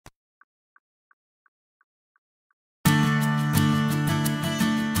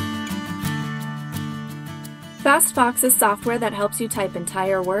FastFox is software that helps you type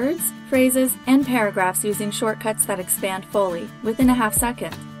entire words, phrases, and paragraphs using shortcuts that expand fully within a half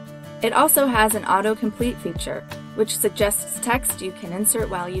second. It also has an AutoComplete feature, which suggests text you can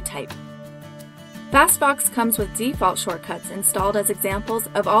insert while you type. FastFox comes with default shortcuts installed as examples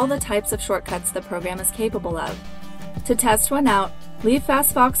of all the types of shortcuts the program is capable of. To test one out, leave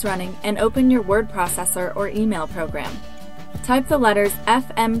FastFox running and open your word processor or email program. Type the letters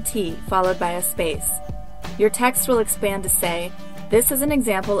FMT followed by a space. Your text will expand to say, "This is an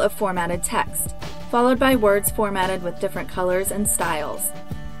example of formatted text," followed by words formatted with different colors and styles.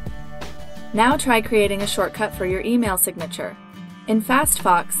 Now try creating a shortcut for your email signature. In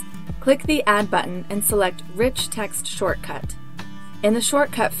FastFox, click the Add button and select Rich Text Shortcut. In the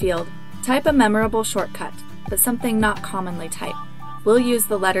Shortcut field, type a memorable shortcut, but something not commonly typed. We'll use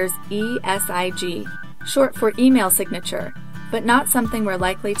the letters ESIG, short for email signature, but not something we're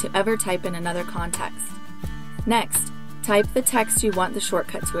likely to ever type in another context. Next, type the text you want the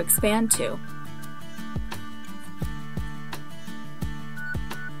shortcut to expand to.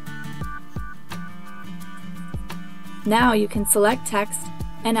 Now you can select text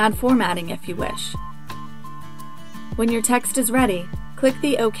and add formatting if you wish. When your text is ready, click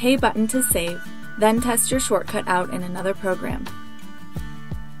the OK button to save, then test your shortcut out in another program.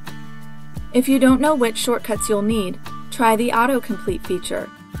 If you don't know which shortcuts you'll need, try the AutoComplete feature.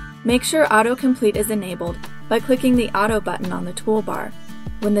 Make sure AutoComplete is enabled by clicking the Auto button on the toolbar.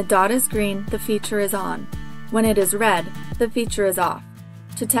 When the dot is green, the feature is on. When it is red, the feature is off.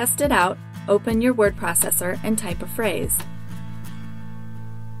 To test it out, open your word processor and type a phrase.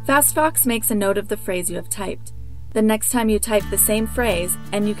 FastFox makes a note of the phrase you have typed. The next time you type the same phrase,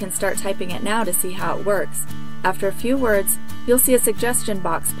 and you can start typing it now to see how it works. After a few words, you'll see a suggestion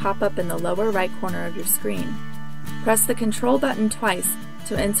box pop up in the lower right corner of your screen. Press the Control button twice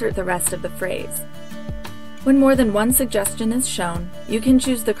to insert the rest of the phrase. When more than one suggestion is shown, you can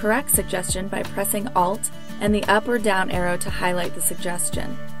choose the correct suggestion by pressing Alt and the up or down arrow to highlight the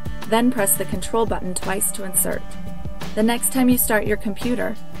suggestion. Then press the Control button twice to insert. The next time you start your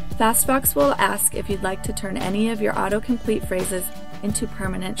computer, FastFox will ask if you'd like to turn any of your AutoComplete phrases into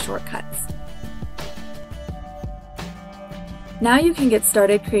permanent shortcuts. Now you can get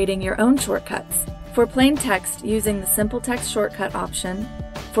started creating your own shortcuts. For plain text, using the Simple Text Shortcut option.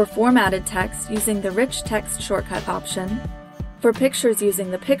 For formatted text, using the Rich Text Shortcut option. For pictures, using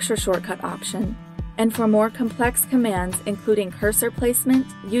the Picture Shortcut option. And for more complex commands, including cursor placement,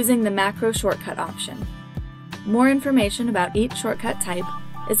 using the Macro Shortcut option. More information about each shortcut type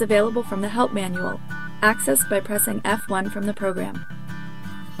is available from the Help Manual, accessed by pressing F1 from the program.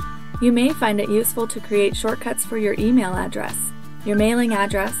 You may find it useful to create shortcuts for your email address, your mailing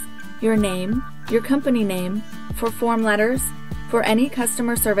address, your name, your company name, for form letters, for any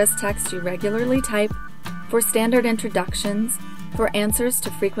customer service text you regularly type, for standard introductions, for answers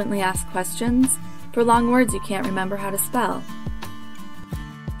to frequently asked questions, for long words you can't remember how to spell.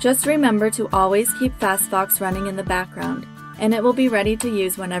 Just remember to always keep FastFox running in the background, and it will be ready to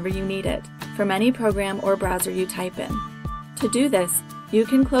use whenever you need it, from any program or browser you type in. To do this, you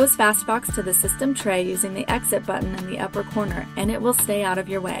can close FastFox to the system tray using the Exit button in the upper corner, and it will stay out of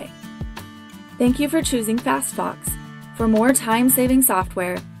your way. Thank you for choosing FastFox. For more time-saving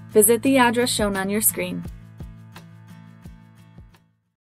software, visit the address shown on your screen.